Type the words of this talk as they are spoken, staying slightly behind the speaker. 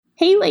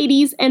Hey,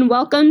 ladies, and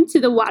welcome to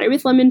the Water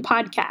with Lemon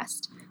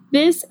podcast.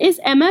 This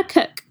is Emma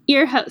Cook,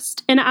 your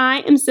host, and I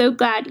am so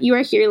glad you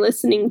are here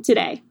listening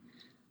today.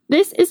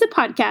 This is a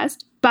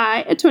podcast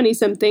by a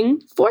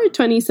 20-something for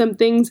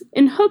 20-somethings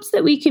in hopes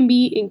that we can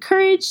be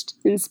encouraged,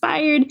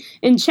 inspired,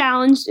 and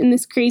challenged in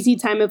this crazy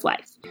time of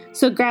life.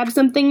 So grab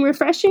something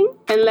refreshing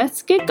and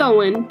let's get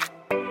going.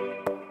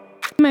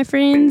 My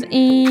friends,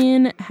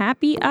 and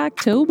happy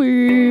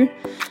October.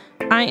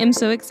 I am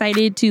so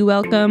excited to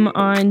welcome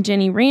on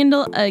Jenny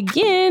Randall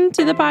again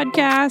to the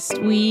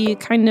podcast. We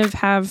kind of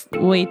have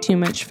way too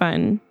much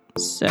fun.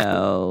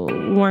 So,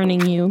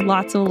 warning you,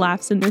 lots of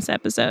laughs in this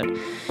episode.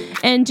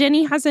 And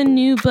Jenny has a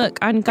new book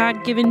on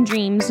God-given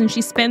dreams, and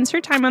she spends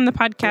her time on the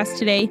podcast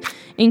today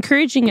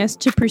encouraging us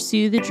to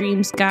pursue the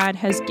dreams God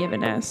has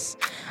given us.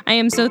 I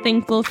am so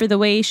thankful for the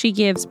way she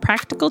gives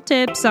practical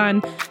tips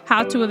on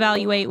how to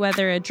evaluate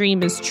whether a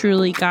dream is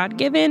truly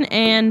God-given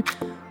and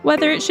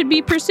whether it should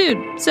be pursued.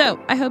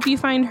 So, I hope you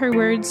find her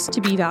words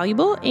to be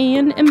valuable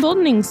and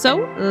emboldening. So,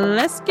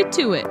 let's get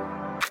to it.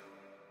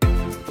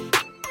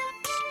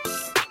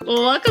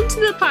 Welcome to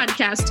the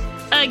podcast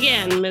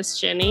again, Miss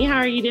Jenny. How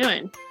are you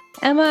doing?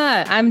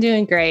 Emma, I'm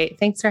doing great.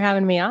 Thanks for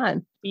having me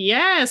on.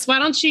 Yes. Why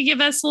don't you give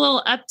us a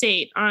little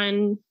update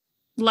on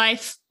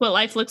life, what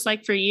life looks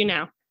like for you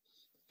now?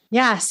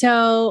 Yeah.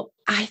 So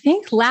I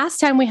think last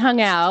time we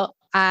hung out,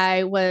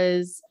 I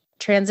was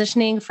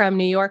transitioning from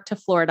New York to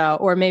Florida,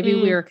 or maybe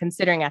we were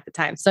considering at the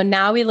time. So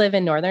now we live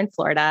in Northern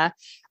Florida,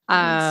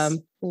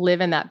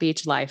 live in that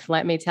beach life.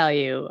 Let me tell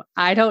you,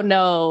 I don't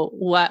know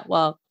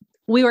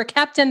we were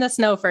kept in the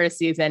snow for a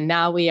season.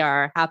 Now we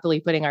are happily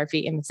putting our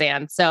feet in the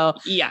sand. So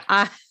yeah,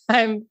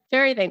 I'm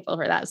very thankful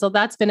for that. So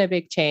that's been a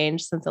big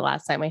change since the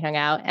last time we hung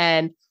out.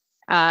 And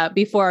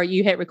before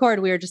you hit record,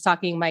 we were just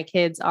talking, my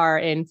kids are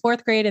in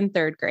 4th grade and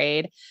 3rd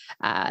grade.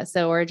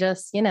 So we're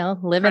just,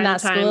 living that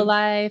school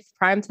life,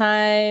 prime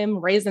time,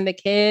 raising the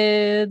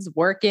kids,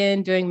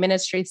 working, doing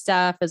ministry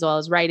stuff, as well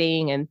as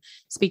writing and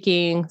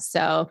speaking.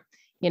 So,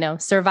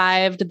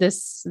 survived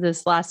this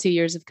last 2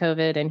 years of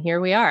COVID, and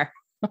here we are.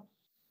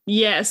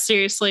 Yeah,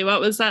 seriously.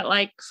 What was that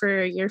like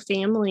for your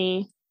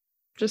family?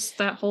 Just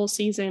that whole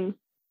season?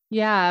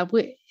 Yeah.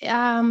 We did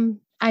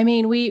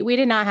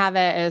not have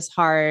it as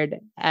hard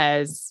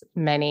as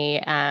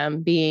many.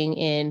 Being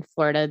in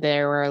Florida,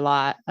 there were a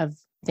lot of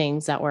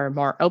things that were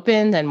more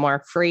open and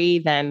more free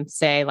than,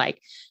 say,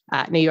 like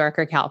New York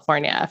or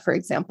California, for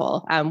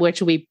example,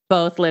 which we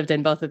both lived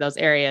in both of those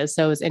areas.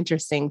 So it was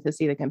interesting to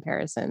see the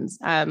comparisons.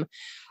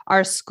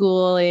 Our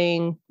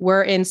schooling,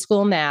 we're in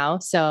school now.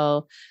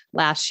 So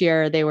last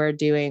year they were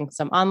doing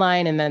some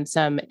online and then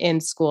some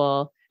in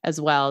school as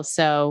well.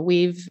 So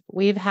we've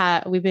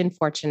been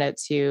fortunate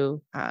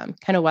to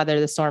kind of weather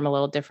the storm a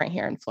little different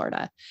here in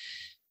Florida.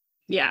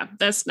 Yeah,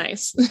 that's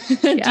nice.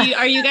 Yeah.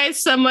 Are you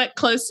guys somewhat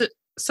close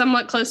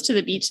to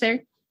the beach there?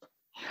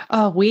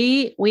 Oh,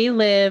 we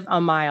live a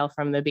mile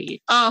from the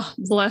beach. Oh,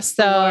 bless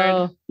the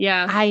Lord.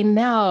 Yeah. I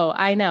know.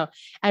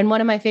 And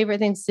one of my favorite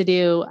things to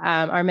do,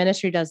 our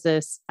ministry does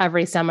this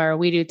every summer.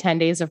 We do 10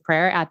 days of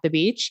prayer at the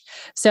beach.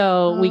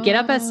 So we get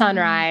up at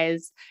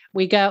sunrise,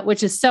 we go,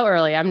 which is so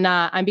early.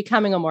 I'm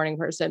becoming a morning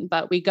person,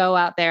 but we go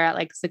out there at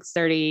like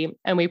 6:30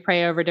 and we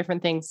pray over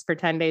different things for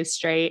 10 days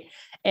straight.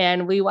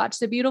 And we watch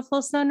the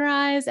beautiful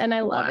sunrise, and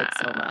I love it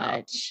so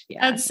much.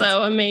 Yeah, that's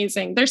so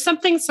amazing. There's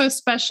something so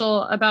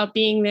special about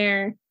being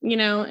there,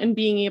 and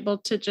being able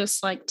to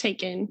just like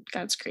take in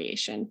God's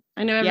creation.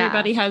 I know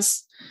everybody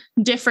has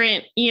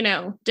different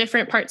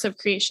parts of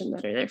creation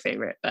that are their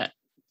favorite, but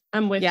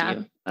I'm with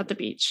you at the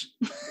beach.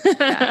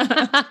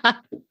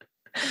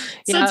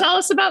 So tell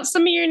us about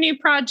some of your new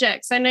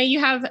projects. I know you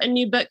have a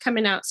new book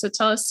coming out, so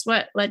tell us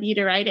what led you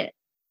to write it.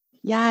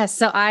 Yeah.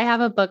 So I have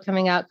a book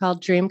coming out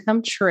called Dream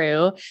Come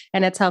True,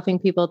 and it's helping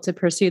people to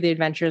pursue the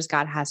adventures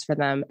God has for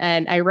them.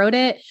 And I wrote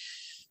it,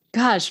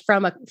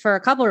 for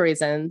a couple of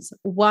reasons.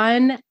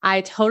 One,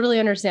 I totally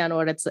understand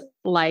what it's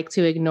like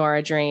to ignore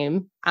a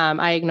dream.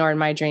 I ignored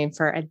my dream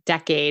for a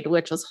decade,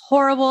 which was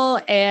horrible.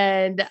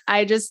 And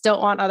I just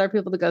don't want other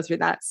people to go through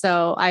that.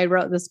 So I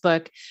wrote this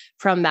book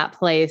from that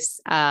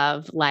place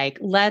of like,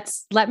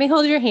 let me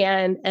hold your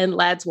hand and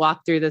let's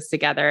walk through this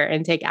together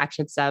and take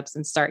action steps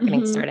and start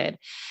getting started.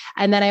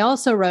 And then I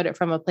also wrote it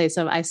from a place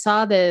of, I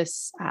saw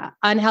this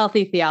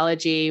unhealthy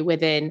theology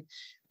within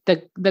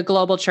the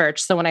global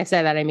church. So when I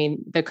say that, I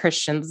mean the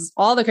Christians,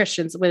 all the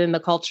Christians within the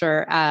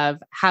culture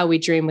of how we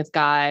dream with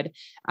God,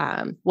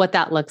 what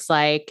that looks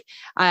like.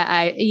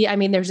 I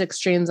mean, there's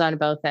extremes on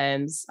both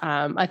ends.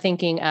 I'm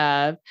thinking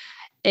of,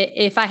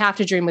 if I have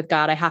to dream with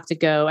God, I have to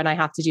go and I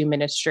have to do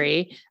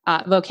ministry,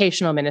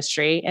 vocational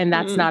ministry. And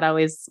that's not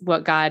always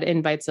what God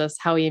invites us,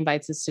 how he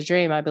invites us to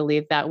dream. I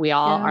believe that we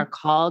all are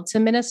called to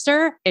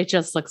minister. It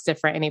just looks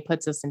different and he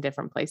puts us in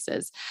different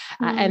places.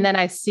 And then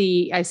I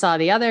saw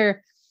the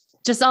other,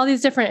 just all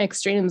these different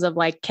extremes of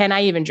like, can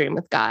I even dream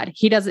with God?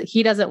 He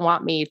doesn't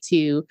want me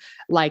to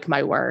like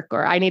my work,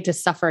 or I need to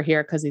suffer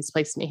here because he's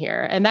placed me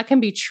here. And that can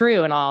be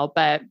true and all,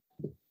 but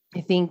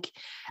I think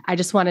I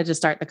just wanted to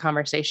start the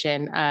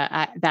conversation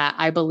that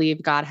I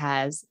believe God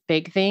has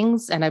big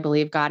things, and I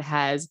believe God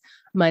has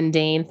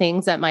mundane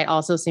things that might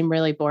also seem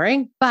really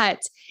boring.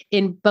 But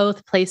in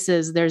both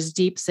places, there's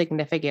deep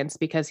significance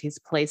because he's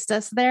placed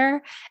us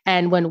there.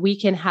 And when we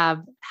can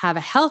have a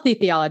healthy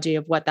theology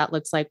of what that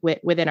looks like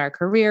within our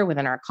career,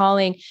 within our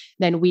calling,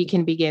 then we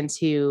can begin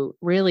to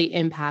really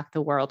impact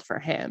the world for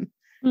him.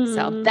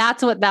 So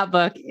that's what that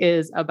book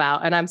is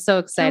about. And I'm so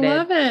excited. I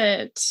love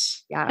it.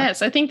 Yeah.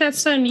 Yes, I think that's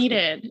so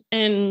needed.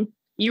 And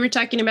you were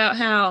talking about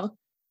how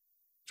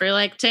for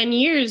like 10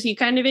 years, you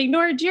kind of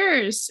ignored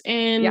yours.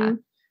 And,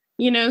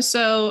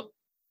 so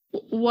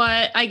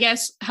what I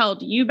guess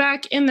held you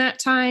back in that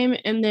time?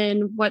 And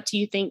then what do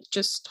you think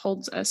just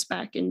holds us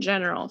back in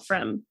general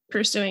from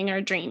pursuing our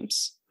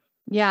dreams?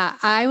 Yeah,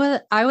 I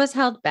was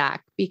held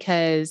back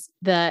because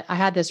I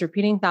had this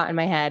repeating thought in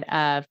my head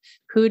of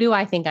who do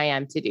I think I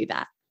am to do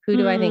that? Who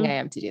do I think I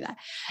am to do that?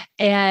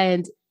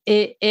 And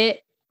it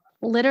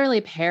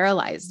literally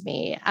paralyzed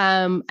me.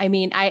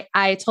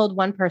 I told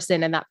one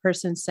person and that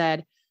person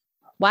said,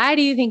 why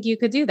do you think you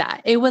could do that?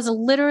 It was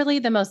literally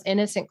the most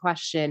innocent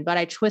question, but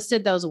I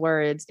twisted those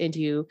words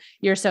into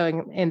you're so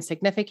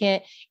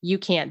insignificant. You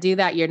can't do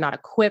that. You're not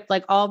equipped,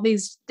 like all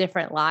these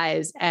different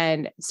lies.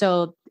 And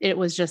so it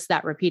was just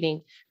that repeating,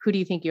 who do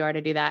you think you are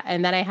to do that?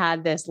 And then I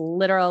had this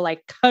literal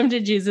like come to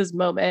Jesus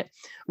moment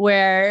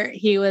where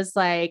he was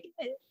like,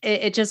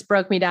 it just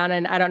broke me down.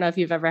 And I don't know if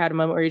you've ever had a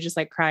moment where you're just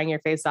like crying your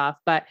face off,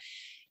 but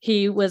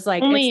he was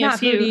like, only a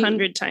few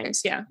hundred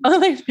times. Yeah.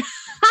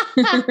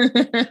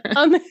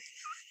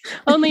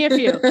 Only a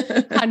few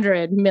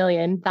 100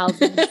 million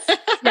thousands.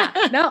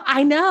 Yeah, no,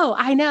 I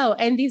know.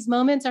 And these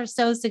moments are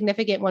so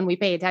significant when we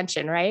pay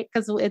attention, right?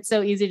 Because it's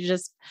so easy to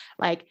just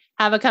like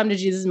have a come to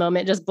Jesus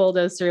moment, just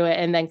bulldoze through it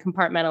and then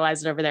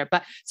compartmentalize it over there.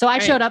 But so I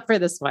showed up for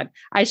this one.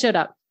 I showed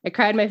up, I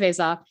cried my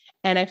face off,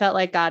 and I felt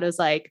like God was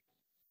like,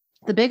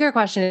 the bigger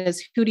question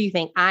is, who do you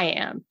think I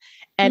am?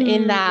 And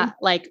in that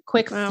like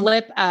quick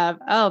flip of,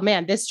 oh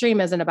man, this dream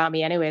isn't about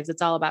me anyways.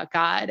 It's all about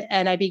God.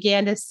 And I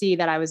began to see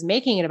that I was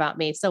making it about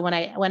me. So when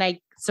I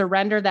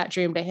surrendered that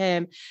dream to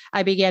him,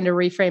 I began to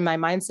reframe my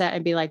mindset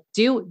and be like,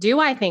 do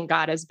I think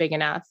God is big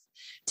enough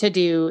to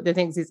do the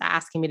things he's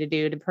asking me to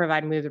do, to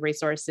provide me with the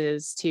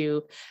resources,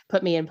 to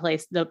put me in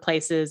the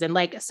places. And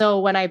like, so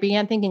when I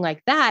began thinking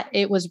like that,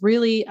 it was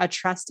really a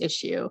trust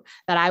issue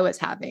that I was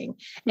having.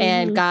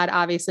 And God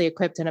obviously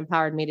equipped and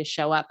empowered me to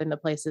show up in the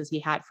places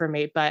he had for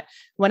me. But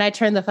when I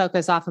turned the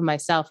focus off of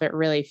myself, it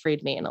really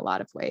freed me in a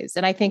lot of ways.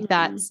 And I think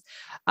that's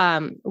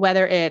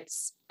whether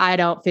it's, I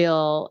don't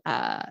feel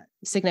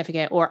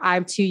significant, or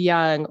I'm too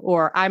young,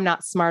 or I'm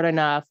not smart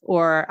enough,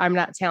 or I'm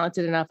not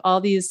talented enough. All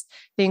these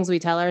things we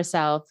tell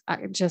ourselves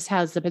just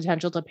has the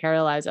potential to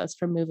paralyze us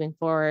from moving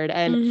forward.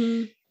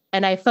 And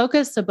I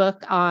focused the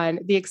book on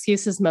the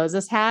excuses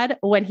Moses had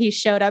when he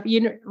showed up.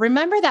 You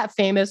remember that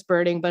famous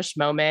burning bush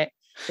moment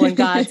when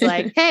God's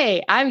like,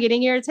 hey, I'm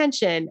getting your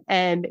attention,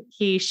 and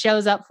he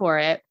shows up for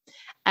it.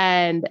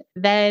 And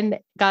then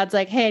God's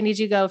like, hey, I need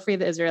you to go free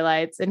the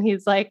Israelites. And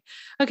he's like,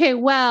 okay,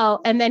 well,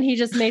 and then he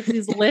just makes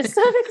these lists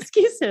of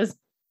excuses.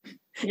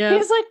 Yep.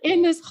 He's like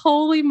in this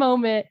holy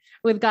moment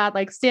with God,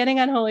 like standing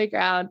on holy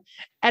ground.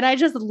 And I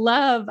just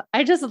love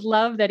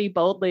that he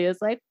boldly is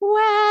like,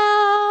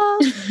 well,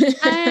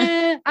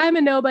 I'm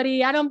a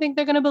nobody. I don't think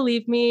they're going to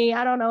believe me.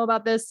 I don't know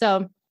about this.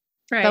 So,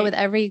 but with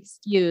every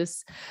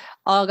excuse,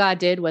 all God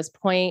did was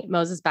point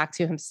Moses back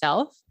to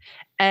himself.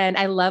 And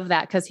I love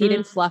that because he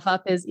didn't fluff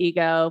up his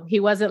ego.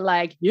 He wasn't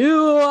like,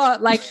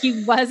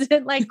 he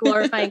wasn't like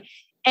glorifying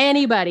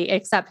anybody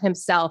except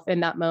himself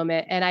in that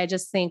moment. And I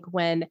just think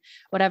when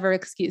whatever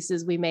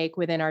excuses we make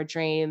within our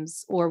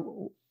dreams,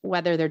 or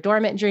whether they're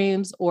dormant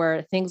dreams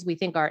or things we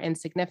think are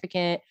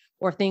insignificant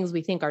or things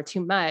we think are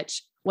too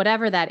much,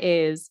 whatever that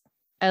is,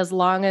 as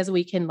long as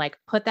we can like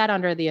put that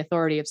under the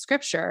authority of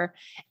scripture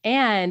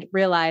and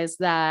realize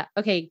that,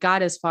 okay,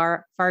 God is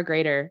far, far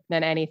greater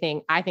than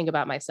anything I think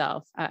about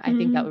myself. I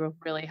think that will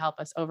really help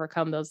us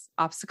overcome those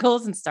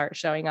obstacles and start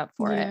showing up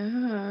for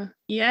it.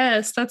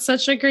 Yes. That's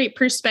such a great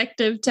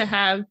perspective to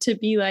have, to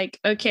be like,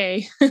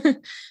 okay,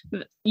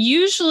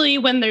 usually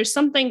when there's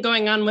something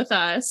going on with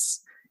us,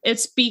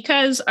 it's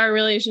because our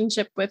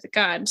relationship with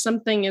God,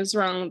 something is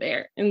wrong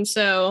there. And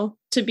so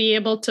to be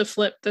able to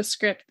flip the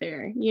script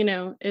there,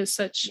 is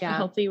such a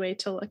healthy way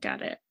to look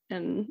at it.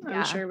 And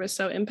I'm sure it was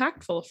so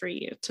impactful for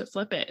you to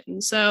flip it.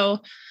 And so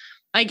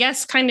I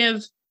guess kind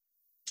of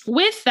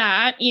with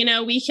that,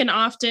 we can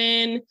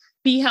often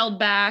be held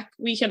back.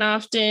 We can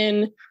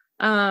often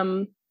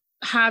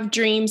have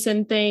dreams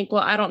and think,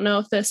 well, I don't know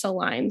if this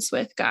aligns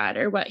with God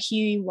or what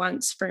he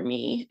wants for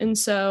me. And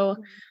so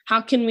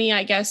how can we,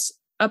 I guess,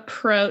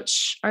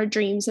 approach our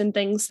dreams and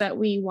things that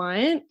we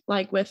want,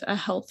 like with a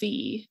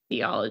healthy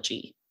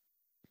theology?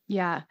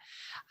 Yeah,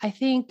 I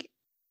think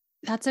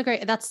that's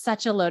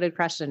such a loaded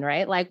question,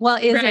 right? Like, well,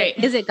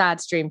 is it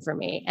God's dream for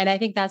me? And I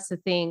think that's the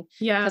thing.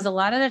 Yeah. Because a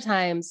lot of the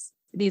times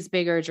these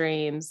bigger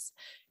dreams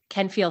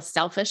can feel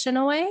selfish in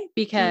a way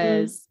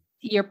because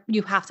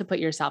you have to put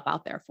yourself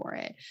out there for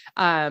it.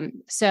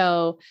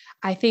 So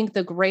I think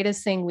the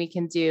greatest thing we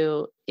can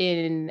do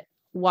in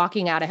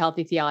walking out a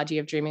healthy theology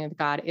of dreaming with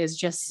God is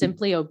just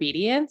simply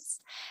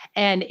obedience.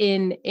 And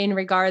in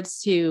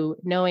regards to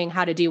knowing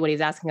how to do what he's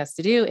asking us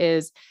to do,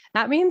 is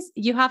that means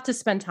you have to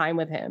spend time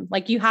with him.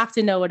 Like, you have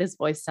to know what his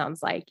voice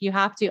sounds like. You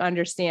have to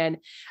understand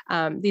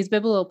these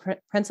biblical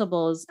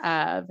principles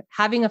of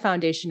having a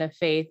foundation of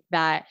faith,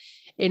 that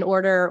in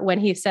order, when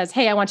he says,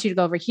 hey, I want you to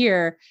go over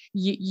here,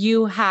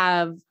 you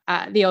have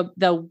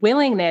the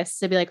willingness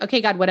to be like,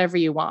 okay, God, whatever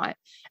you want.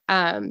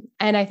 And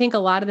I think a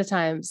lot of the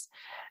times,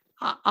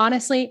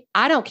 honestly,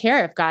 I don't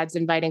care if God's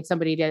inviting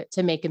somebody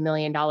to make $1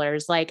 million.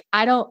 Like,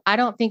 I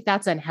don't think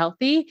that's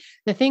unhealthy.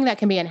 The thing that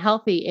can be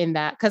unhealthy in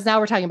that, because now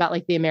we're talking about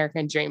like the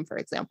American dream, for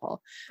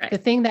example, right. The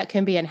thing that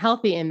can be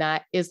unhealthy in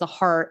that is the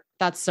heart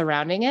that's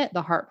surrounding it,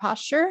 the heart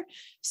posture.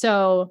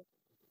 So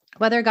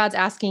whether God's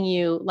asking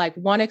you like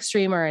one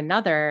extreme or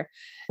another,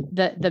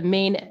 the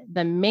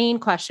main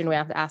question we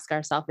have to ask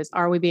ourselves is,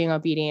 are we being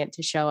obedient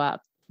to show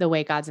up the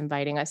way God's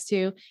inviting us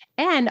to?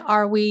 And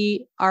are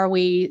we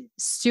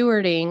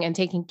stewarding and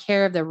taking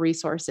care of the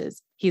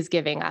resources he's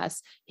giving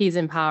us, he's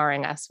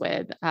empowering us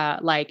with?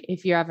 Like,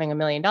 if you're having $1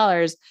 million,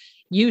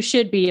 you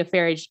should be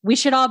we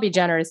should all be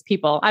generous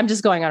people. I'm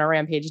just going on a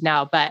rampage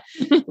now, but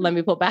let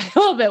me pull back a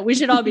little bit. We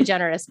should all be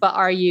generous, but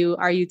are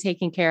you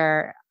taking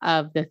care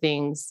of the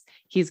things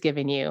he's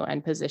given you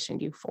and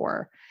positioned you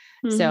for?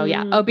 So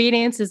yeah,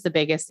 obedience is the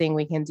biggest thing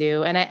we can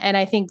do. And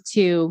I think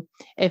too,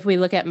 if we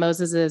look at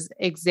Moses's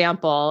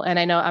example, and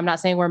I know I'm not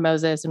saying we're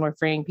Moses and we're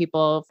freeing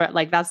people for,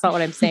 like, that's not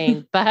what I'm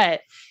saying, but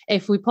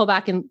if we pull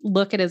back and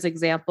look at his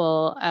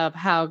example of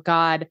how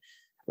God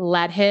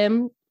led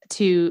him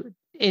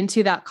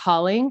into that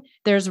calling,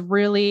 there's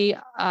really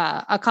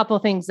a couple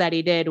of things that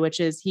he did, which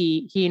is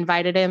he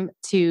invited him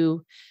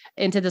into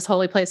this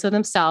holy place with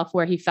himself,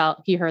 where he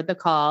felt he heard the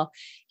call.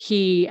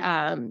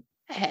 I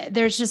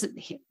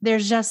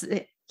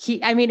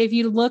mean, if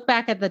you look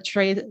back at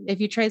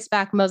if you trace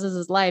back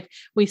Moses's life,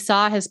 we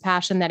saw his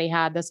passion that he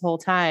had this whole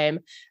time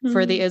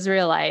for the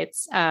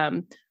Israelites.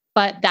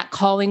 But that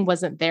calling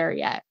wasn't there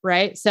yet.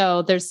 Right.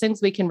 So there's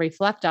things we can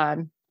reflect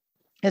on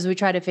as we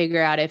try to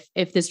figure out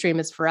if this dream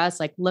is for us.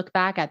 Like, look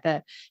back at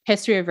the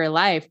history of your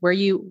life.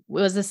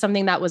 Was this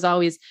something that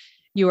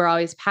you were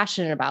always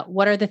passionate about?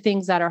 What are the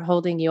things that are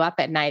holding you up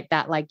at night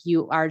that like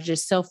you are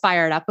just so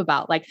fired up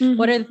about? Like,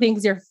 what are the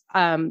things you're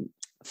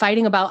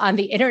fighting about on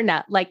the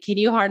internet? Like, can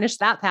you harness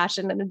that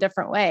passion in a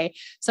different way?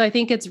 So I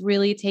think it's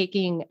really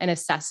taking an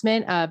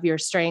assessment of your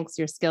strengths,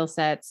 your skill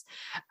sets.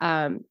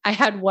 I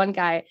had one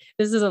guy,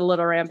 this is a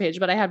little rampage,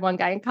 but I had one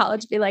guy in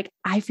college be like,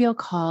 I feel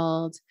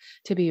called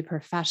to be a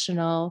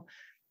professional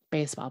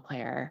baseball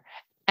player.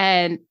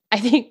 And I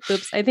think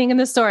in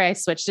the story, I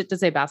switched it to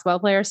say basketball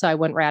player, so I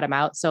wouldn't rat him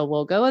out. So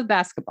we'll go with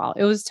basketball.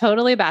 It was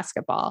totally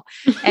basketball.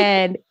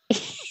 And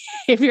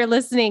if you're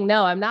listening,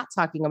 no, I'm not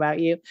talking about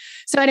you.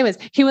 So anyways,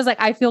 he was like,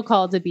 I feel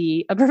called to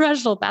be a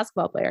professional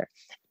basketball player.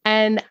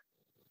 And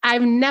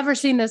I've never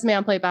seen this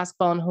man play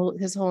basketball in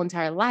his whole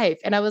entire life.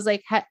 And I was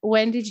like,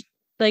 when did you,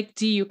 like,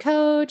 do you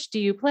coach? Do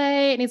you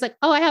play? And he's like,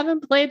 oh, I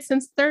haven't played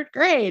since 3rd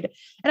grade.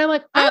 And I'm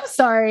like, I'm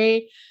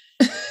sorry.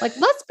 Like,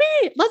 let's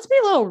be a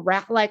little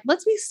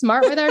let's be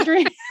smart with our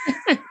dreams.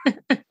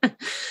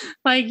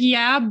 Like,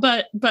 yeah,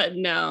 but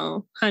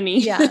no, honey.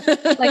 Yeah.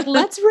 Like,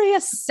 let's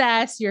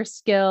reassess your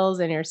skills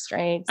and your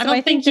strengths. I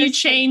don't think you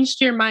changed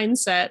your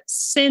mindset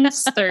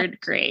since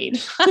 3rd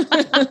grade.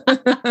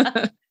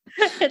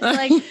 It's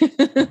like,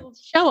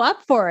 show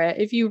up for it.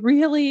 If you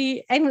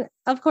really, and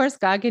of course,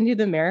 God can do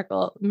the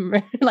miracle,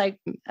 like,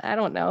 I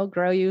don't know,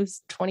 grow you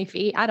 20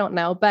 feet. I don't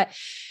know, but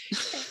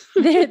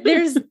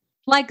there's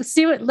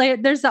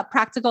there's that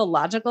practical,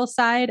 logical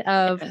side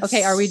of, yes.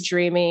 Okay, are we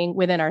dreaming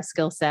within our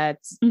skill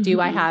sets?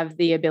 Do I have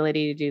the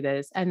ability to do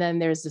this? And then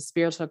there's the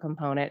spiritual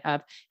component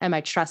of, am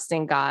I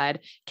trusting God?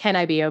 Can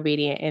I be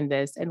obedient in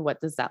this? And what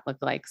does that look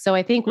like? So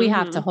I think we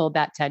have to hold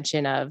that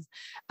tension of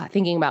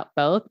thinking about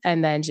both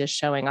and then just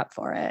showing up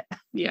for it.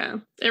 Yeah.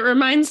 It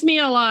reminds me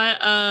a lot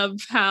of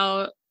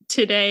how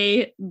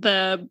today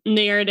the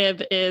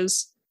narrative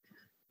is,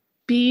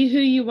 be who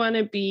you want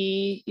to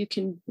be. You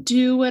can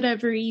do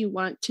whatever you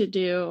want to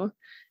do.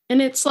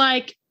 And it's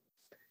like,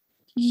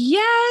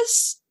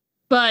 yes,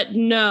 but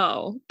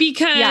no,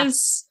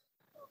 because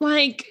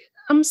like,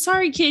 I'm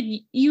sorry,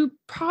 kid, you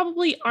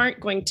probably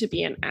aren't going to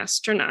be an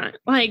astronaut.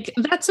 Like,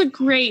 that's a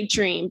great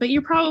dream, but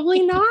you're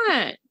probably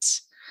not.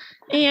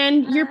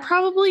 And you're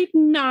probably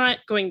not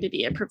going to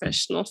be a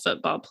professional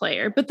football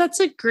player, but that's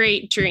a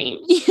great dream.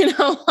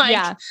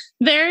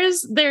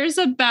 There's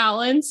a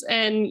balance.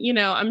 And,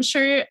 I'm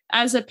sure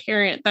as a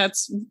parent,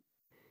 that's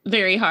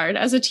very hard.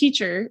 As a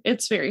teacher,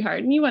 it's very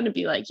hard. And you want to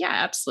be like, yeah,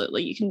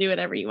 absolutely. You can do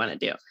whatever you want to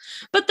do.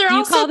 But there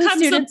also call the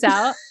students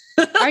out.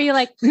 Are you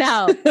like,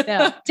 no,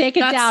 take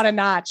it down a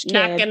notch, kid.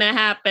 Not going to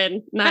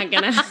happen. Not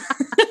going to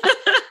happen.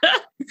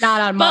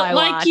 Not on my watch. But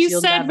like you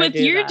said with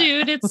your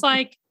dude, it's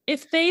like,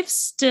 if they've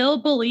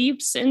still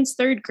believed since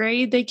 3rd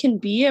grade they can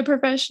be a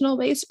professional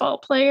basketball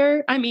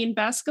player.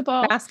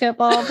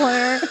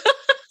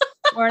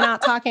 We're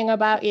not talking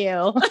about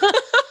you.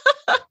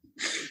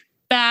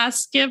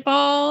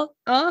 Basketball.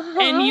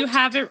 And you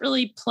haven't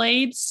really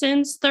played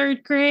since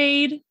 3rd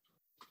grade.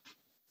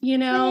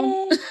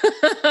 Yeah.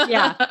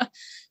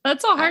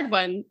 That's a hard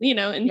one,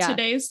 in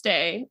today's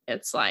day.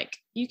 It's like,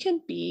 you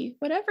can be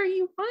whatever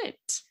you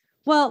want.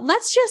 Well,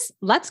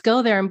 let's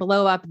go there and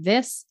blow up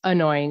this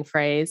annoying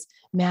phrase,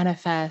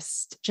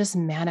 manifest, just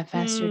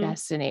manifest your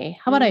destiny.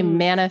 How about I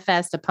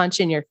manifest a punch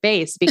in your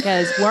face?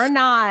 Because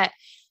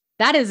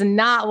that is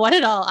not what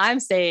at all I'm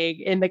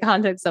saying in the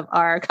context of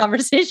our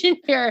conversation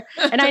here.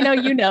 And I know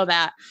you know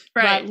that,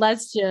 right? But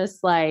let's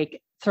just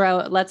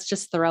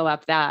throw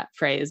up that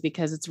phrase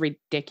because it's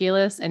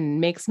ridiculous and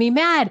makes me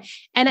mad.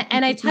 And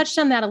I touched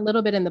on that a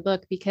little bit in the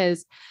book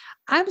because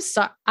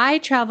I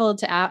traveled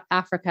to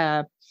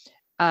Africa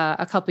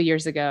a couple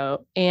years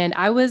ago, and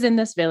I was in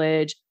this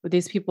village with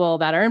these people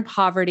that are in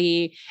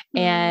poverty,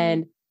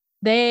 and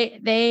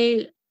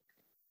there's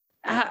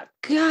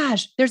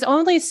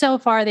only so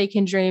far they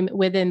can dream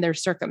within their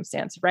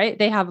circumstance, right?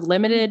 They have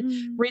limited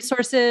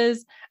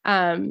resources.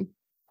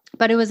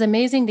 But it was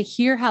amazing to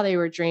hear how they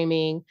were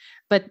dreaming,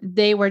 but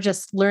they were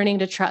just learning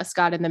to trust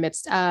God in the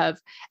midst of.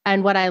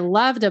 And what I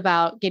loved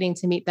about getting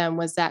to meet them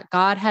was that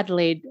God had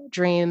laid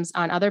dreams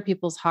on other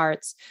people's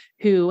hearts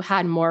who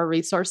had more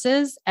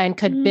resources and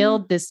could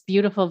build this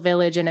beautiful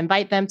village and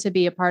invite them to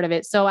be a part of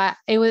it. So I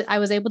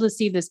was able to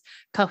see this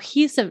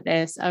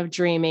cohesiveness of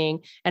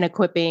dreaming and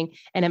equipping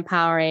and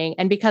empowering.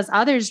 And because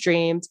others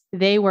dreamed,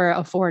 they were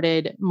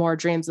afforded more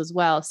dreams as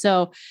well.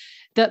 So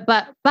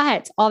but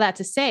all that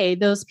to say,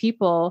 those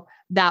people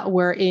that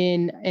were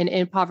in an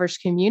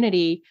impoverished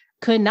community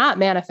could not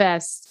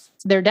manifest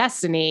their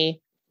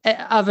destiny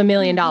of $1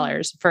 million,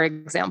 for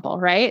example,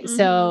 right?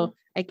 So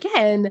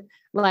again,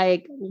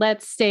 like,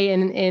 let's stay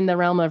in the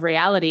realm of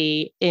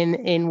reality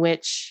in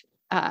which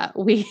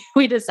we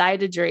decide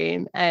to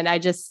dream. And I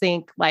just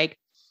think, like,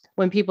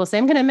 when people say,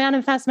 I'm going to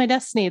manifest my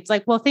destiny, it's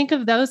like, well, think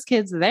of those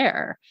kids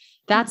there.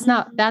 That's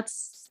not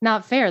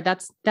fair.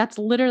 That's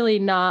literally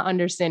not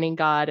understanding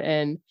God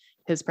and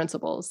his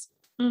principles.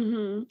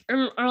 Or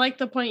like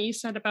the point you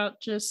said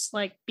about just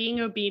like being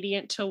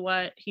obedient to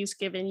what he's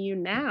given you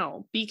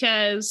now,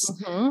 because,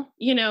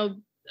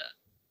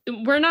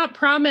 we're not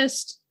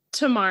promised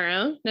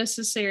tomorrow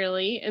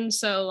necessarily. And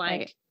so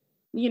like,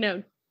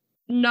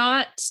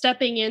 not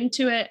stepping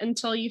into it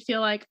until you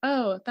feel like,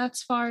 oh,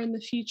 that's far in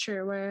the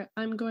future where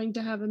I'm going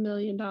to have $1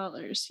 million,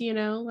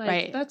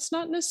 that's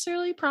not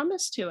necessarily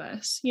promised to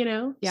us,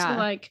 So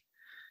like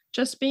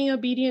just being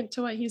obedient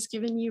to what he's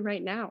given you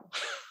right now.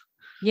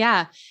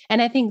 Yeah. And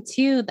I think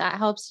too, that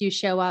helps you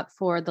show up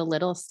for the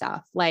little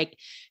stuff, like,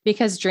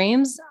 because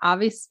dreams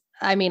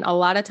a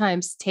lot of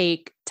times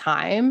take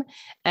time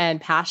and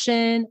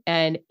passion,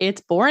 and it's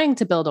boring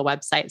to build a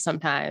website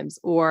sometimes,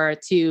 or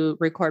to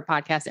record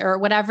podcasts, or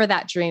whatever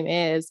that dream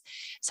is.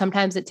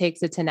 Sometimes it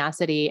takes a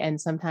tenacity,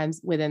 and sometimes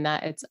within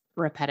that it's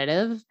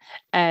repetitive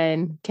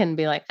and can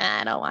be like,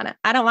 I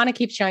don't want to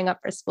keep showing up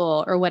for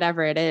school, or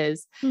whatever it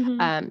is.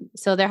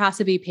 So there has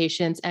to be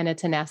patience and a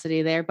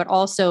tenacity there, but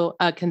also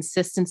a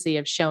consistency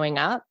of showing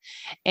up.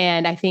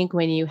 And I think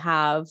when you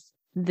have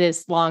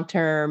this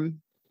long-term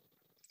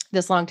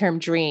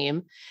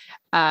dream,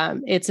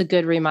 it's a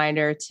good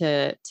reminder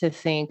to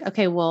think,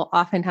 okay, well,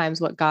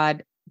 oftentimes what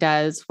God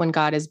does when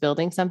God is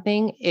building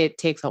something, it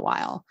takes a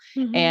while,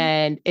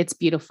 and it's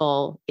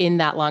beautiful in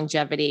that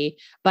longevity.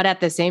 But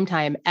at the same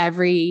time,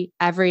 every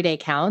day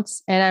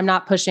counts. And I'm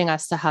not pushing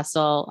us to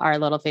hustle our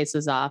little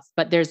faces off,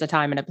 but there's a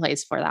time and a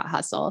place for that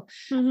hustle.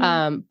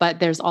 But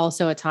there's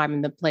also a time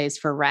and the place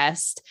for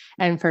rest,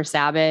 and for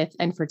Sabbath,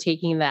 and for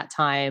taking that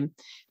time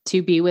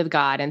to be with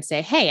God and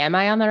say, hey, am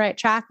I on the right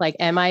track? Like,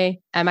 am I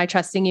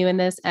trusting you in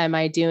this? Am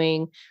I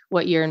doing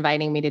what you're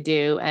inviting me to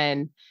do?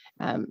 And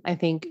I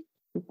think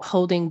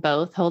holding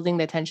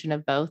the tension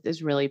of both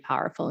is really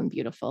powerful and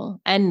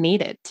beautiful, and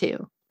needed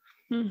too.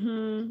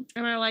 And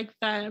I like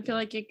that. I feel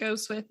like it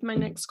goes with my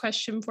next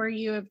question for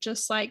you, of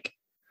just like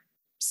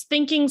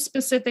thinking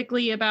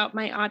specifically about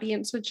my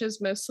audience, which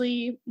is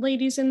mostly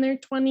ladies in their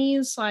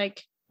 20s,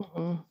 like,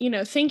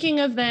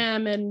 thinking of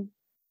them, and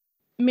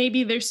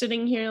maybe they're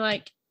sitting here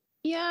like,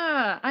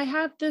 yeah, I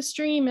have this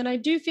dream and I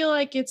do feel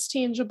like it's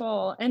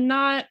tangible, and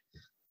not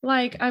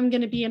like I'm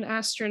going to be an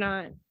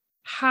astronaut.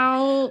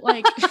 How,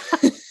 like,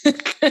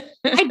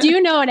 I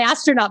do know an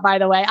astronaut, by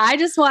the way. I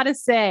just want to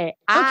say,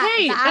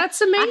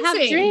 that's amazing. I have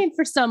a dream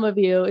for some of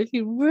you. If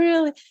you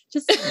really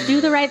just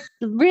do the right,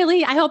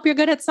 really, I hope you're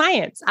good at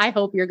science.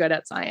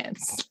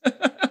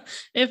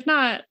 If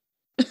not,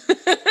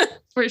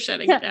 we're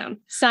shutting it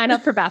down. Sign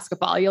up for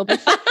basketball. You'll be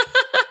fine.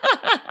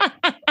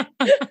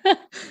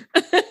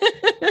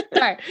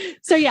 Sorry.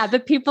 So yeah, the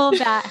people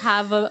that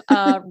have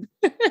a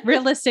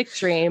realistic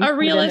dream,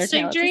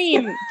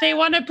 they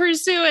want to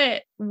pursue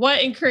it.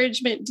 What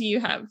encouragement do you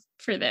have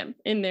for them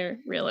in their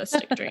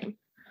realistic dream?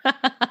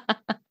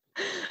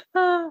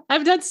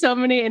 I've done so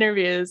many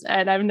interviews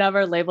and I've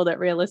never labeled it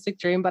realistic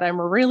dream, but I'm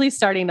really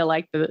starting to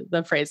like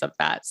the phrase of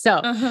that.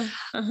 So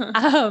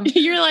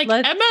you're like,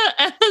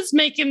 Emma's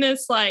making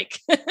this like,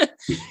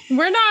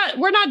 we're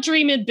not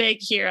dreaming big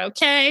here.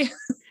 Okay.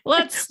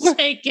 Let's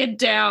take it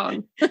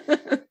down.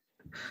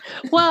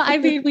 Well, I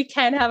mean, we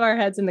can have our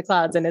heads in the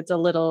clouds and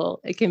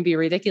it can be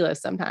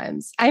ridiculous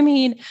sometimes. I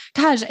mean,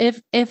 gosh,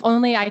 if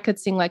only I could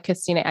sing like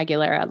Christina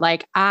Aguilera.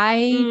 Like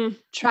I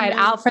tried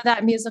out for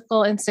that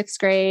musical in 6th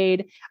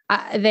grade.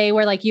 They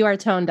were like, you are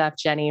tone deaf,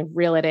 Jenny,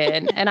 reel it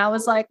in. And I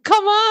was like,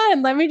 come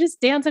on, let me just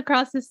dance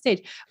across the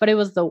stage. But it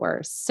was the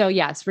worst. So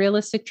yes,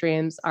 realistic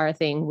dreams are a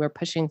thing we're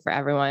pushing for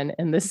everyone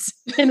in this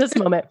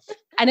moment.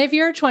 And if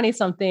you're 20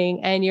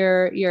 something and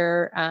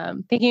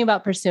you're thinking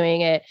about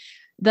pursuing it,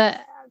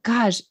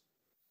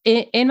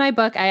 in my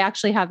book, I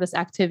actually have this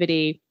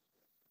activity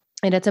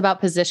and it's about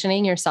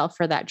positioning yourself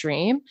for that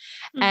dream.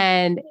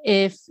 And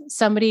if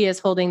somebody is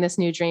holding this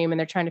new dream and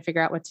they're trying to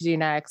figure out what to do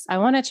next, I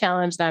want to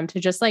challenge them to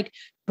just like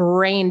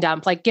brain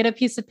dump, like get a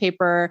piece of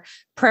paper,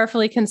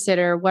 prayerfully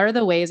consider what are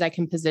the ways I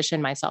can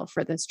position myself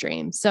for this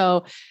dream.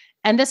 So,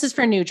 and this is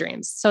for new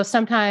dreams. So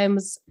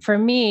sometimes for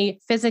me,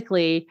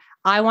 physically,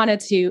 I wanted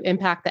to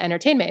impact the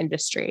entertainment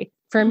industry.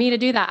 For me to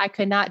do that, I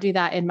could not do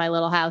that in my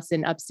little house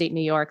in upstate New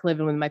York,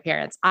 living with my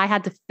parents. I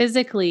had to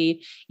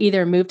physically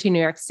either move to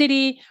New York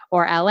City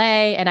or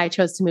LA, and I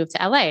chose to move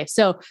to LA.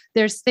 So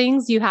there's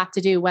things you have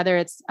to do, whether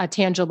it's a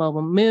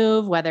tangible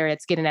move, whether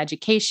it's get an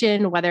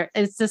education, whether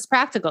it's this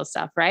practical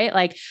stuff, right?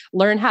 Like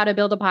learn how to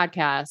build a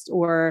podcast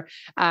or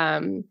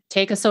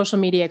take a social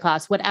media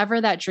class, whatever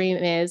that dream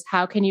is,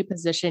 how can you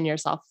position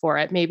yourself for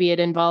it? Maybe it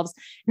involves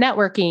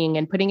networking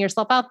and putting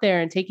yourself out there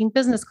and taking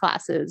business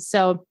classes.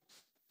 So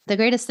the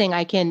greatest thing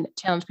I can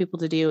challenge people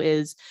to do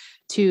is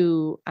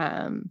to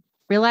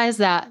realize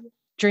that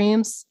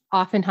dreams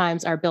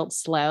oftentimes are built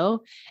slow.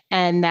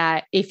 And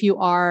that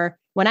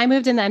when I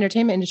moved in the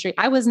entertainment industry,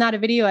 I was not a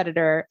video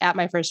editor at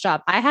my first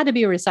job. I had to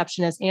be a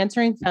receptionist,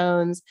 answering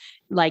phones,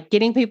 like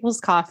getting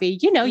people's coffee.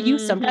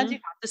 Sometimes you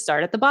have to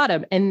start at the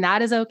bottom, and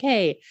that is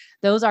okay.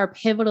 Those are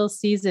pivotal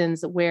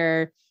seasons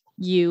where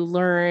you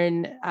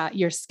learn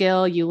your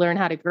skill, you learn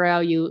how to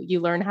grow,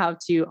 you learn how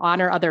to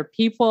honor other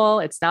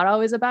people. It's not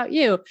always about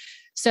you.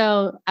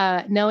 So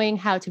knowing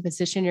how to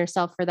position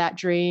yourself for that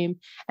dream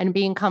and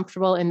being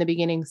comfortable in the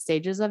beginning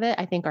stages of it,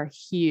 I think are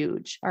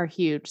huge.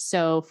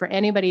 So for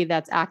anybody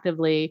that's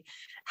actively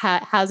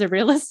has a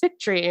realistic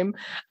dream,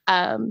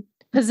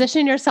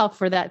 position yourself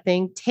for that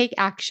thing, take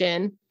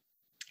action.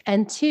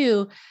 And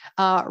 2,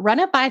 run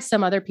it by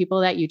some other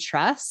people that you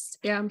trust,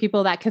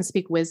 people that can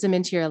speak wisdom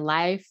into your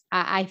life.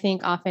 I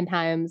think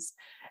oftentimes,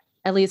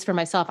 at least for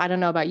myself, I don't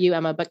know about you,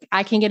 Emma, but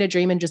I can get a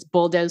dream and just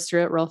bulldoze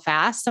through it real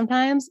fast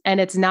sometimes. And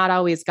it's not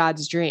always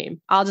God's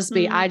dream.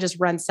 I just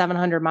run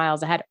 700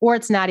 miles ahead, or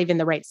it's not even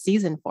the right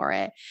season for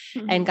it.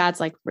 And God's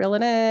like, reel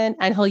it in.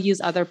 And he'll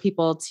use other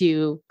people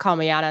to call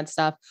me out on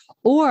stuff,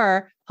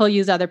 or he'll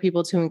use other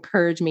people to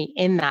encourage me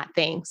in that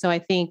thing. So I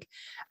think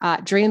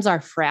dreams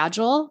are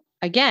fragile.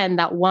 Again,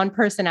 that one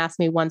person asked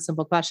me one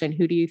simple question,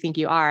 who do you think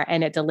you are?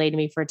 And it delayed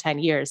me for 10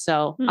 years.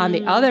 So on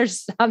the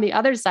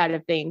other side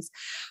of things,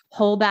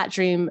 hold that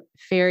dream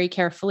very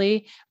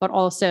carefully, but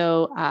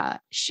also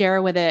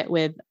share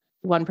with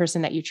one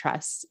person that you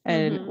trust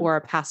or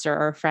a pastor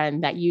or a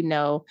friend that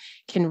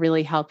can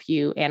really help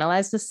you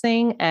analyze this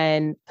thing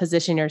and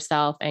position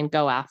yourself and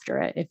go after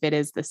it if it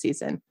is the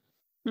season.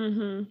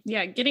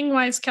 Yeah. Getting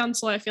wise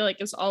counsel, I feel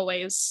like, is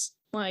always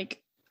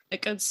like a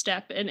good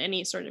step in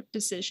any sort of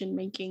decision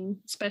making,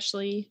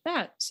 especially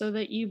that, so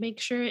that you make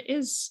sure it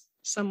is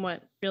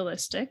somewhat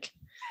realistic.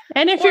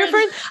 And if your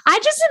friends, I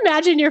just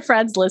imagine your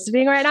friends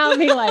listening right now and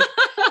being like,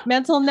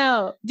 mental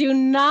note, do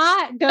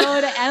not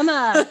go to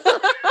Emma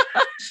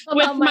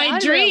with my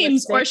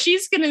dreams, or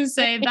she's going to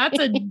say that's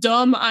a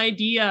dumb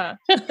idea,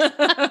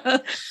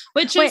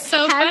 which is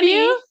so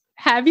funny.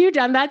 Have you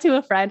done that to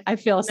a friend? I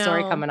feel a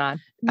story coming on.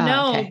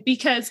 No, okay.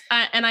 Because,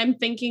 and I'm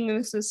thinking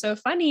this is so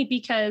funny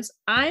because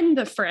I'm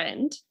the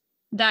friend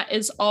that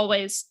is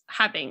always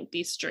having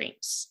these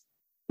dreams.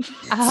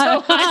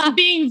 So I'm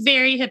being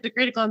very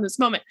hypocritical in this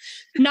moment.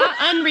 Not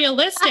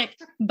unrealistic,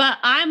 but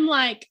I'm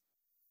like,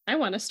 I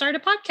want to start a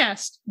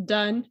podcast.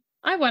 Done.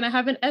 I want to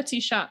have an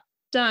Etsy shop.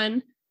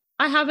 Done.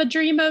 I have a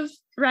dream of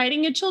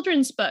writing a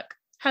children's book.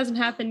 Hasn't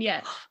happened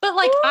yet. But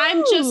like,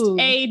 I'm just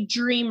a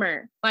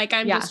dreamer. Like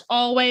I'm just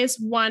always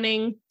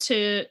wanting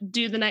to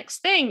do the next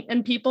thing.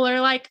 And people are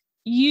like,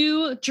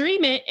 you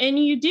dream it and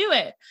you do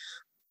it.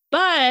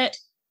 But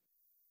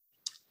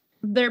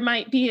there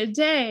might be a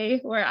day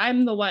where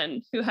I'm the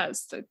one who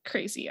has the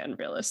crazy,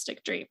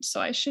 unrealistic dreams.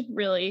 So I should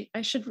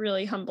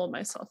really humble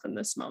myself in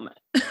this moment.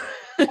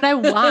 But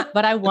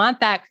I want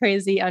that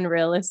crazy,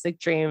 unrealistic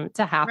dream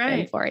to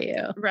happen for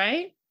you.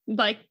 Right?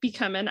 Like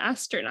become an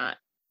astronaut.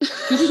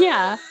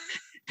 Yeah.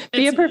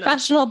 Be a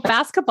professional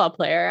basketball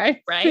player.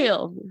 I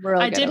feel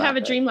I did have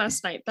a dream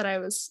last night that I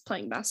was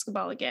playing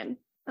basketball again.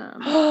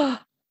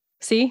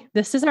 See,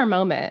 this is our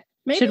moment.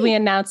 Maybe. Should we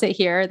announce it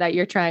here that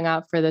you're trying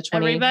out for the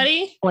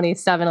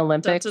 2027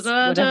 Olympics?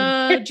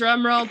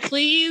 Drum roll,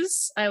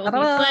 please. I will be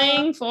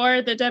playing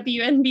for the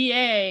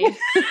WNBA.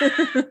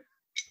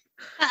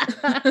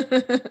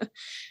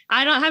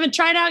 I haven't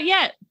tried out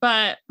yet,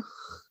 but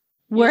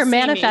we're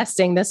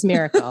manifesting this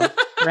miracle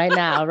right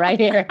now, right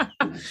here.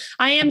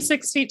 I am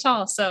 6 feet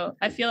tall, so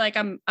I feel like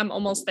I'm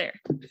almost there.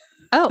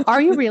 Oh,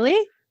 are you really?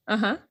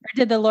 Uh-huh. Or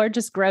did the Lord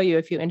just grow you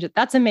a few inches?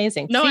 That's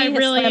amazing. No, I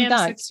really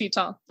am 6 feet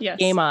tall. Yes.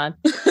 Game on.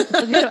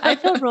 I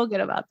feel real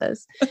good about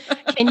this.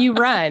 Can you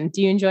run?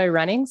 Do you enjoy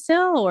running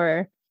still,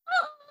 or?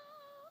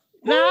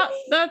 No,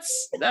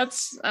 that's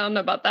I don't know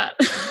about that.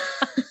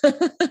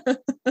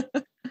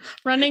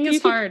 Running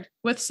is hard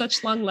with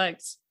such long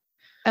legs.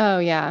 Oh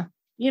yeah.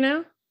 You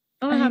know?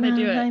 I don't know how they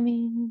do it.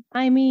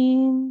 I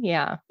mean,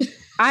 yeah.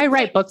 I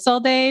write books all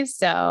day,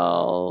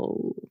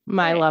 so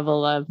my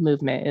level of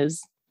movement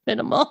is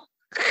minimal.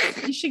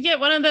 You should get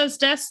one of those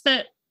desks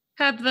that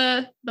have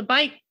the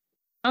bike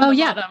on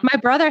the bottom. My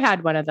brother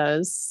had one of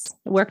those.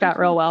 It worked out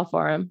real well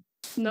for him.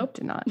 Nope.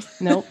 Did not.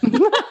 Nope.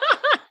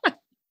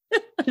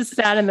 Just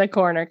sat in the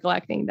corner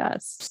collecting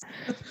dust.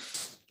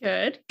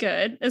 Good.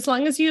 As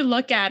long as you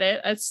look at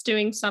it as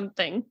doing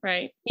something,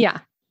 right? Yeah.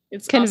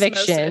 It's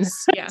conviction.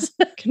 Osmosis. Yeah.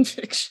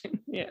 Conviction.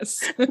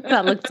 Yes.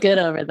 That looks good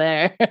over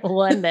there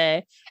one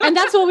day. And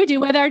that's what we do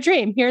with our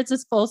dream. Here's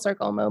this full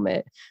circle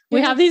moment.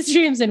 We have these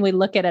dreams and we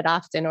look at it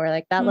often. We're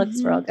like, that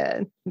looks real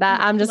good.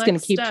 That I'm just going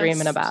to keep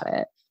dreaming about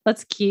it.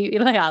 Let's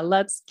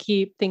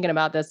keep thinking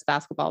about this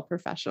basketball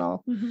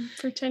professional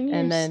for 10 years.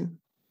 And then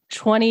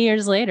 20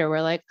 years later,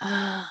 we're like,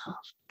 oh,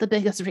 the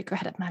biggest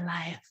regret of my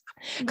life.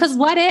 Because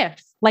what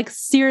if, like,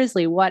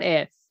 seriously, what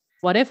if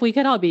we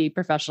could all be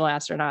professional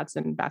astronauts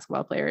and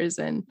basketball players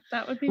and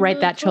that would be write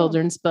really that cool.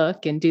 Children's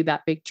book and do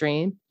that big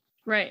dream?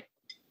 Right.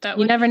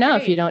 You never know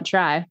if you don't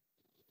try.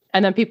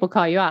 And then people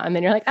call you out and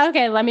then you're like,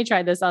 okay, let me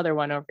try this other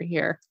one over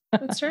here.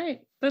 That's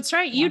right.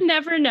 You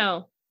never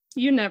know.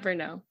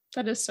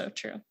 That is so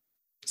true.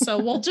 So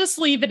we'll just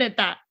leave it at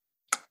that.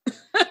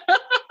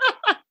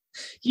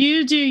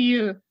 You do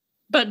you,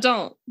 but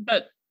don't.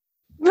 But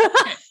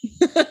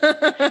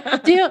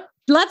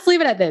let's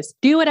leave it at this.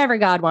 Do whatever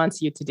God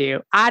wants you to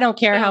do. I don't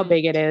care how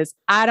big it is.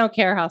 I don't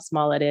care how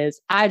small it is.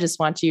 I just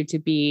want you to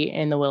be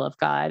in the will of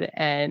God.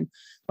 And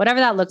whatever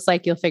that looks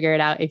like, you'll figure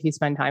it out if you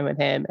spend time with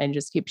him and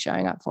just keep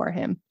showing up for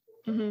him.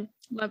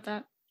 Love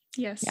that.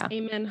 Yes. Yeah.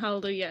 Amen.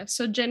 Hallelujah.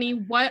 So Jenny,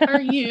 what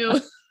are you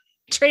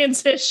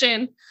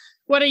transition?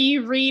 What are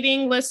you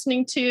reading,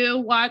 listening to,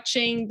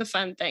 watching, the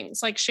fun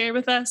things? Like, share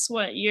with us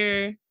what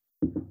you're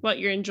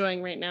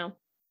enjoying right now.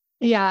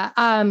 Yeah.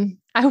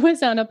 I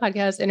was on a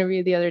podcast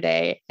interview the other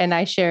day and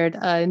I shared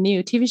a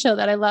new TV show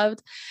that I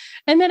loved.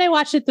 And then I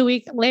watched it the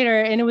week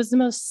later and it was the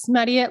most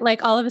smutty.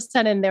 Like all of a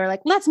sudden they were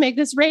like, let's make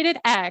this rated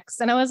X.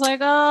 And I was like,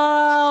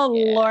 oh,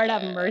 Lord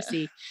have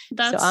mercy.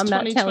 That's so I'm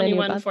not telling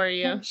you about for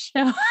you.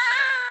 Show.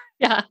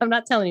 Yeah. I'm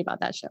not telling you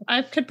about that show.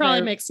 I could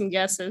probably make some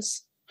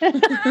guesses.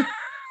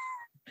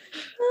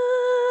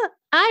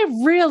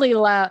 I really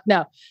love,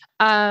 no.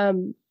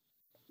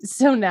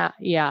 So now,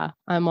 yeah,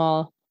 I'm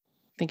all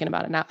thinking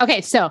about it now.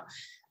 Okay. So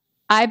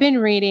I've been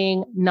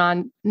reading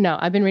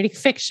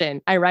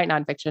fiction. I write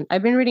nonfiction.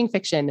 I've been reading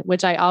fiction,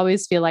 which I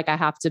always feel like I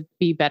have to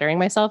be bettering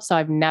myself. So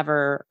I've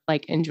never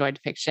enjoyed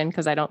fiction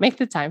because I don't make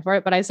the time for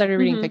it, but I started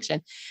reading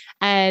fiction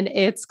and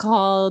it's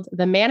called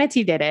The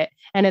Manatee Did It.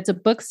 And it's a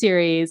book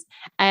series.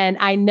 And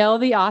I know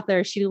the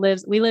author,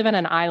 we live in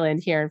an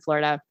island here in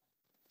Florida.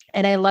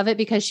 And I love it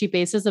because she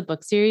bases a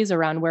book series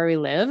around where we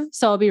live.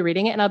 So I'll be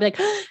reading it and I'll be like,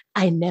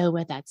 I know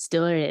what that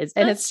story is.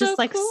 And it's just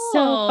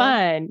so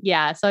fun.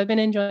 Yeah. So I've been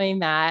enjoying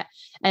that.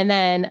 And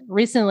then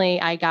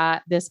recently I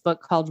got this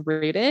book called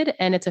Rooted,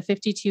 and it's a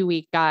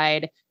 52-week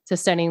guide to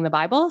studying the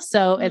Bible.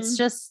 So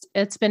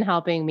it's been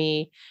helping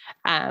me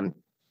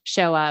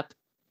show up,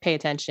 pay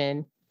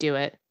attention, do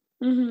it,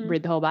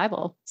 read the whole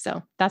Bible.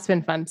 So that's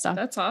been fun stuff.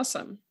 That's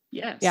awesome.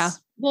 Yes. Yeah.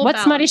 What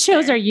smutty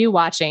shows are you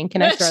watching?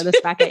 Can I throw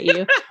this back at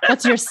you?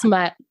 What's your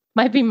smut?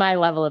 Might be my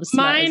level of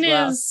smut.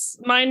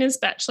 Mine is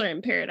Bachelor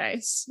in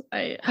Paradise.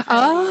 I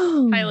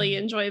highly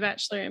enjoy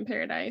Bachelor in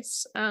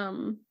Paradise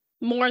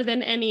more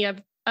than any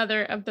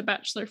other of the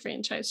Bachelor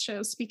franchise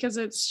shows because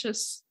it's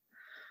just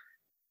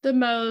the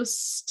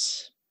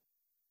most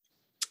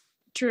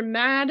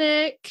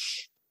dramatic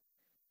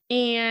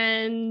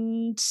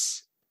and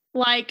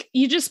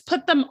you just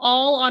put them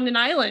all on an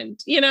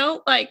island,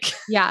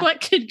 what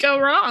could go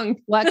wrong?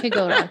 What could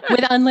go wrong?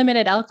 With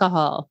unlimited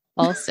alcohol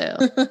also.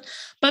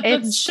 But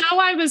the show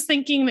I was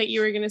thinking that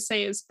you were going to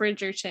say is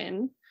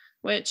Bridgerton,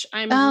 which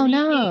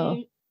I'm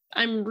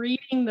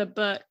reading the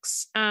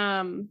books,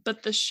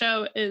 but the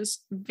show is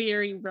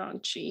very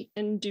raunchy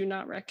and do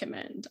not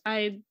recommend.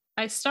 I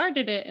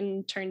started it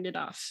and turned it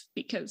off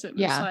because it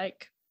was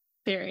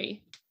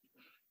very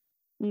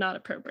not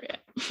appropriate.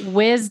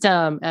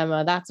 Wisdom,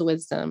 Emma. That's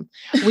wisdom.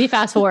 We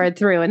fast forward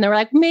through and they were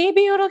like,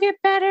 maybe it'll get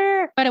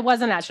better. But it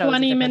wasn't that show.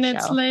 20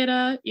 minutes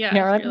later. Yeah. And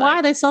we're like, why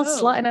are they still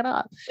slutting it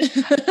up?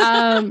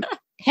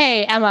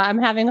 Hey, Emma, I'm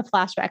having a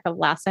flashback of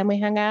last time we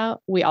hung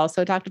out. We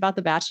also talked about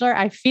The Bachelor.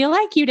 I feel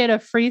like you did a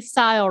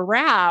freestyle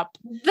rap.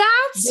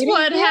 That's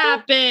what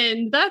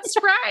happened. That's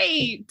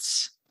right.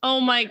 Oh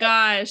my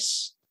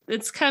gosh.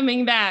 It's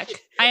coming back.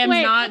 I am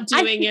not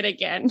doing it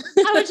again.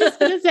 I was just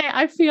going to say,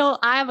 I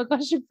have a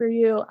question for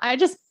you. I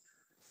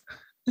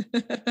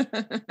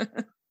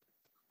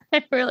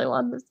really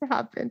want this to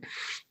happen.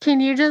 Can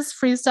you just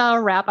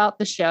freestyle rap out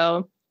the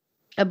show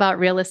about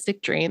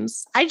realistic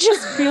dreams? I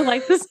just feel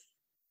like this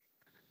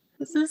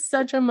is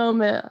such a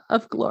moment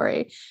of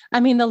glory. I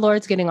mean, the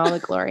Lord's getting all the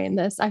glory in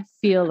this. I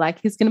feel like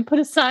he's going to put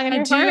a song in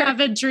your heart. I do have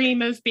a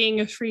dream of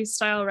being a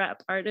freestyle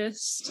rap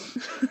artist.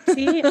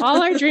 See,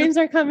 all our dreams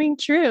are coming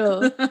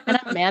true. And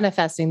I'm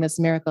manifesting this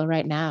miracle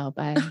right now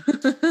by,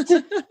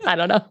 I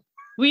don't know.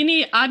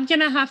 I'm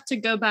going to have to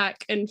go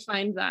back and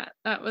find that.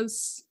 That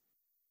was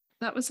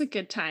a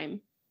good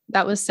time.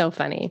 That was so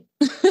funny.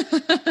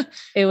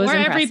 It was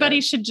impressive.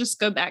 Everybody should just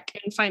go back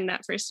and find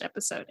that first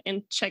episode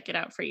and check it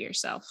out for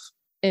yourself.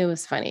 It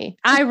was funny.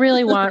 I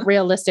really want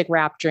realistic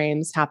rap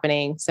dreams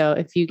happening. So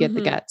if you get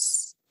the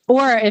guts,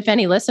 or if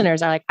any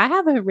listeners are like, I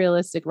have a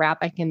realistic rap,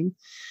 I can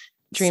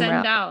dream send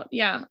rap. out.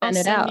 Yeah. I'll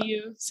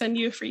send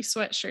you a free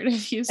sweatshirt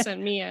if you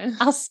send me a.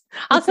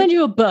 I'll send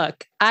you a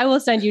book. I will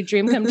send you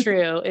Dream Come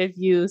True if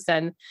you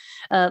send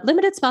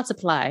limited spot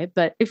supply.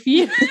 But if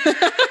you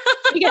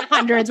get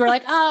hundreds, we're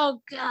like,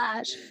 oh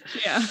gosh.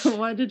 Yeah.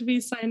 What did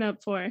we sign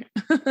up for?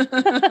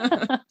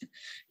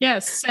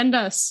 Yes. Send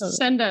us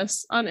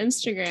on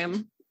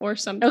Instagram or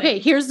something. Okay.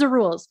 Here's the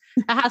rules.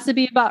 It has to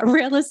be about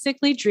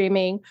realistically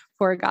dreaming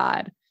for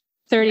God.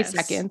 30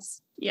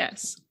 seconds.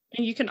 Yes.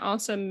 And you can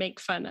also make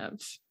fun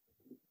of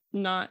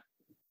not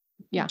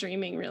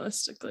dreaming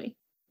realistically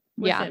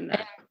within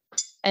that.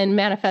 And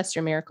manifest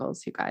your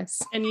miracles, you guys.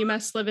 And you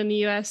must live in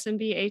the US and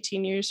be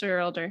 18 years or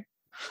older.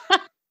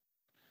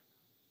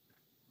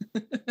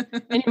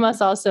 And you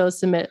must also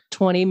submit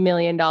 $20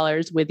 million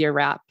with your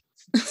rap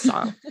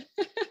song.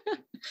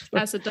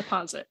 As a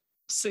deposit.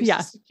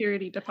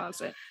 Security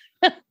deposit.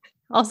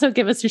 Also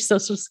give us your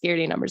social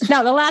security numbers.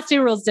 No, the last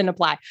two rules didn't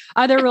apply.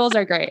 Other rules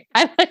are great.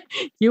 I like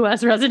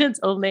US residents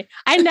only.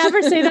 I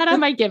never say that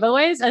on my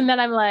giveaways. And then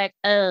I'm like,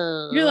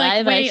 oh, you're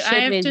like, wait, I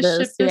have to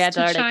ship this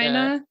to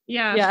China.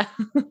 Yeah.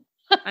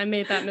 I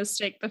made that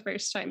mistake the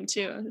first time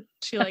too.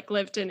 She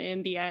lived in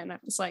India and I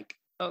was like,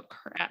 oh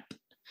crap.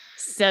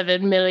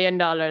 $7 million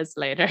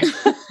later.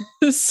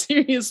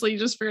 Seriously,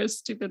 just for a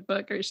stupid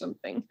book or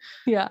something.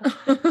 Yeah.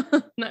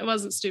 No, it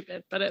wasn't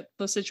stupid, but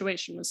the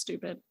situation was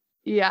stupid.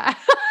 Yeah.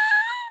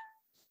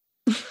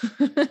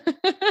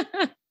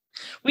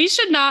 We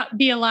should not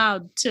be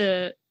allowed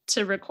to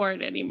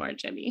record anymore,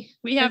 Jenny.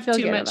 We have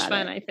too much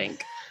fun, I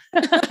think.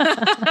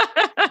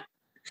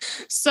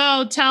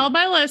 So tell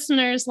my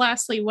listeners,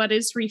 lastly, what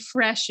is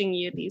refreshing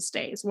you these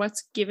days?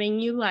 What's giving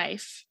you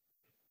life?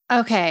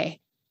 Okay.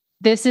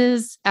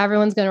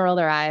 Everyone's going to roll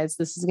their eyes.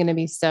 This is going to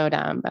be so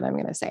dumb, but I'm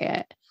going to say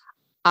it.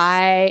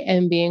 I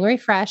am being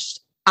refreshed.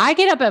 I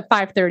get up at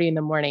 5:30 in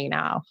the morning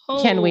now. Oh.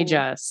 Can we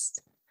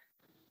just?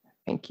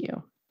 Thank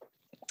you.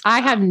 I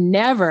am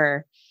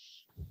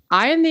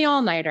the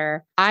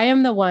all-nighter. I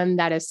am the one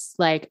that is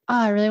like, oh,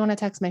 I really want to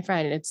text my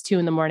friend. It's 2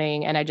 a.m.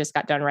 and I just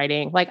got done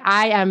writing. Like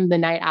I am the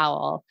night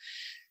owl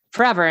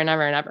forever and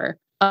ever and ever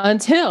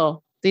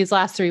until these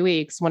last 3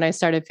 weeks when I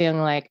started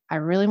feeling like I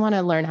really want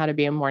to learn how to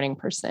be a morning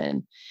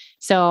person.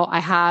 So I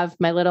have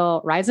my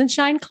little Rise and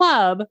Shine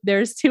club.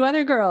 There's 2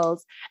 other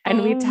girls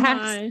and we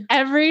text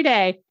every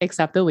day,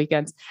 except the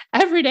weekends,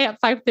 every day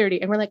at 5:30.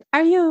 And we're like,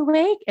 are you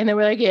awake? And then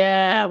we're like,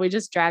 yeah, we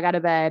just drag out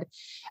of bed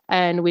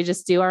and we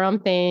just do our own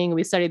thing.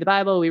 We study the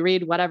Bible. We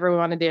read whatever we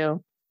want to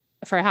do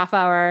for a half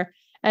hour.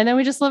 And then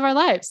we just live our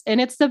lives. And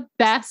it's the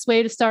best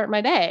way to start my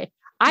day.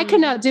 I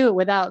could not do it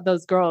without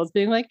those girls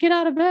being like, get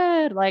out of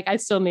bed. Like I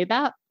still need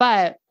that,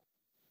 but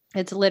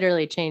it's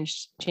literally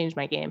changed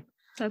my game.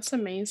 That's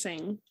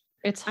amazing.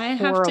 It's I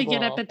have to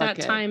get up at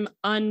that time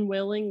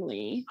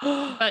unwillingly,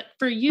 but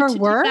for you to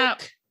work? Do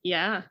that,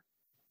 yeah.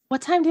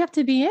 What time do you have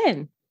to be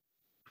in?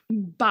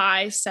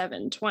 By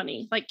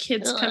 7:20. Like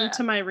kids come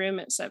to my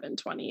room at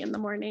 7:20 in the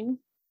morning.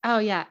 Oh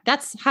yeah,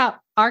 that's how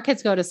our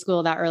kids go to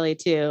school that early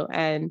too.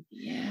 And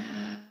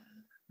yeah,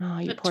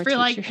 you but poor for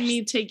teachers.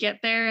 Me to get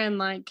there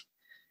and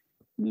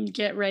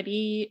get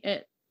ready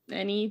at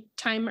any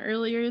time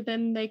earlier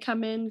than they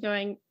come in,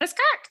 going, "Let's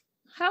cook.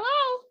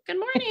 Hello, good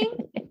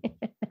morning."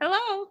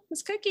 Hello,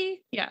 Miss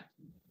Cookie. Yeah.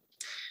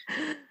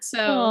 So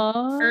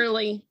Aww.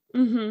 Early.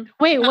 Mm-hmm.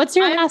 Wait, what's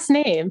your last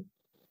name?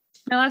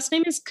 My last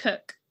name is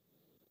Cook.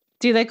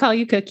 Do they call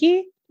you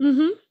Cookie?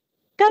 Mm-hmm.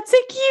 That's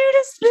the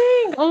cutest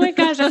thing. Oh my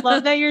gosh. I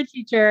love that you're a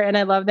teacher and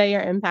I love that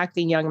you're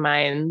impacting young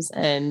minds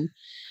and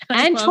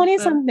 20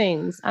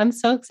 somethings. I'm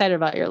so excited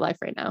about your life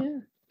right now. Yeah.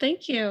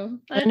 Thank you.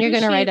 And you're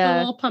going to write a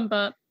little pump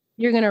up.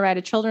 You're going to write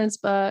a children's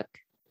book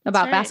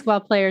about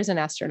basketball players and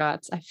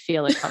astronauts. I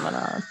feel it coming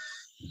on.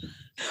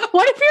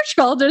 What if your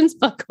children's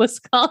book was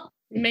called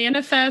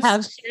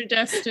Manifest Your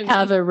Destiny?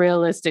 Have a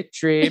realistic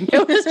dream.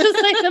 It was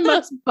just the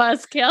most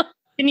buzzkill.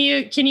 Can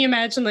you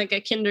imagine a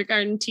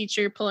kindergarten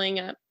teacher pulling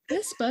up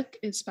This book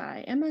is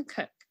by Emma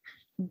Cook.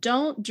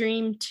 Don't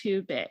dream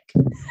too big.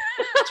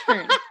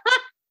 Turn.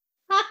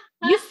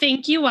 You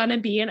think you want to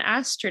be an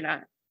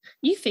astronaut.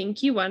 You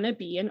think you want to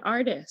be an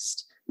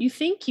artist. You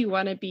think you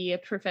want to be a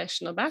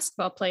professional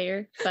basketball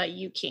player, but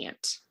you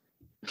can't.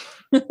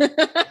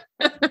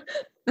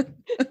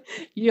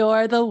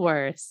 You're the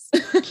worst.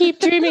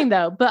 Keep dreaming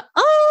though, but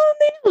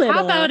only a little.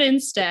 How about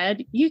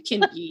instead you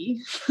can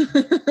be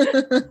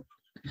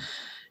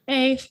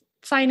a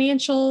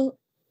financial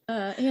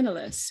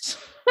analyst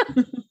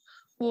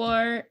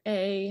or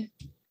a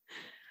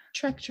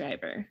truck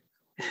driver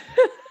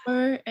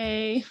or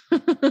a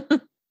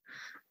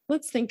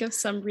let's think of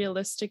some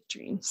realistic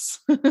dreams.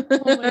 Oh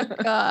my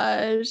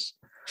gosh.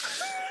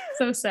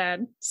 So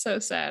sad.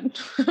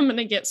 I'm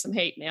gonna get some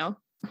hate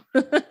mail.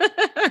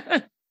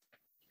 I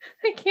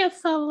can't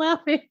stop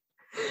laughing.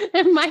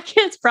 If my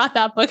kids brought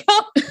that book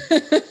up,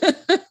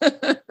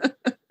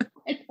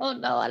 I don't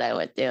know what I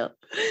would do.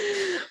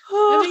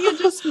 I think it'd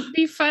just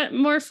be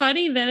more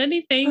funny than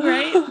anything,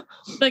 right?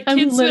 The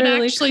kids would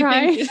actually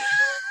think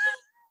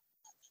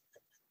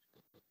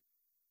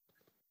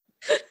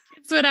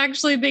kids would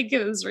actually think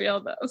it was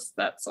real, though. So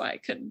that's why I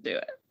couldn't do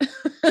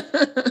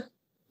it.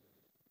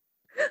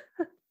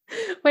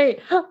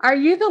 Wait, are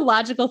you the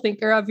logical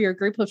thinker of your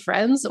group of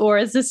friends, or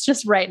is this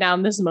just right now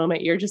in this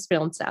moment you're just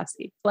feeling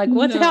sassy? Like,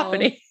 what's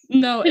happening?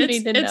 No,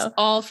 it's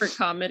all for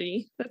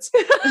comedy.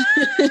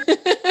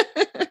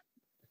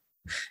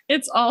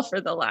 It's all for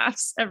the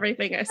laughs.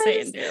 Everything I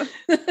say and do.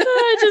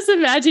 I just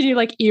imagine you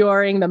like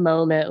Eeyoreing the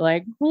moment,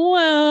 like,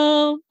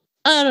 well,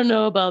 I don't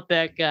know about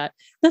that guy.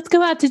 Let's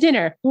go out to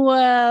dinner.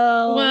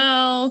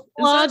 Well,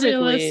 is that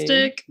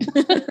realistic?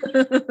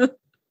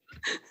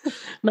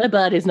 My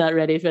body's not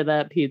ready for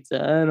that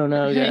pizza. I don't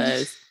know,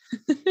 guys.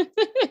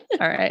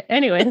 All right.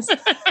 Anyways,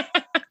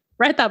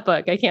 write that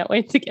book. I can't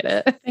wait to get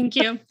it. Thank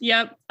you.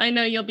 Yep. I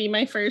know you'll be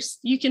my first.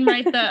 You can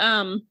write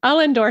the I'll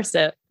endorse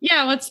it.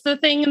 Yeah, what's the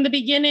thing in the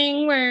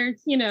beginning where,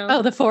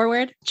 Oh, the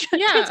foreword?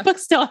 Yeah. Kids'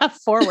 books still have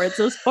forewords.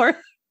 Those forewords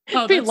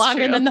be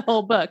longer than the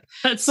whole book.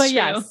 That's true.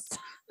 Yes.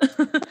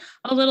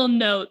 A little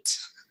note.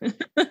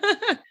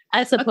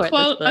 I support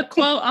this book. A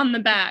quote on the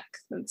back.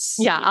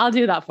 I'll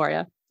do that for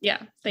you. Yeah,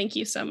 thank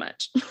you so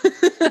much.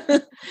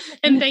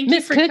 And thank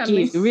you for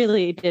coming. You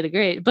really did a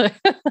great book.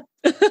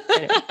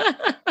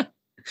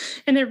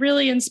 And it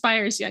really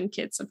inspires young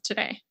kids of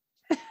today.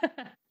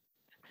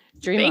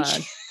 Dream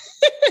on.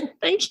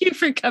 Thank you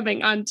for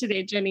coming on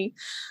today, Jenny.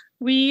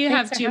 We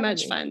have too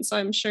much fun, so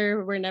I'm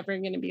sure we're never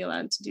going to be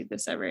allowed to do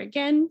this ever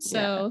again.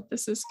 So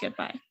This is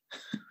goodbye.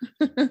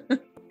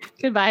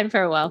 Goodbye and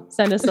farewell.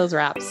 Send us those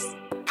raps.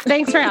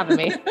 Thanks for having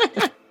me.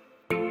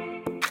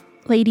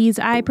 Ladies,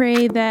 I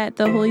pray that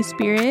the Holy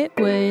Spirit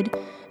would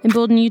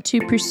embolden you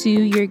to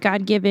pursue your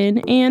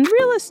God-given and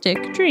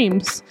realistic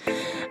dreams.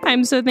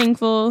 I'm so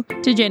thankful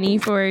to Jenny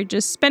for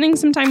just spending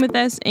some time with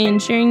us and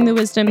sharing the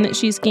wisdom that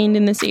she's gained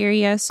in this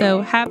area.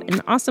 So have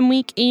an awesome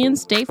week and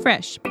stay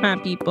fresh, my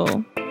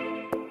people.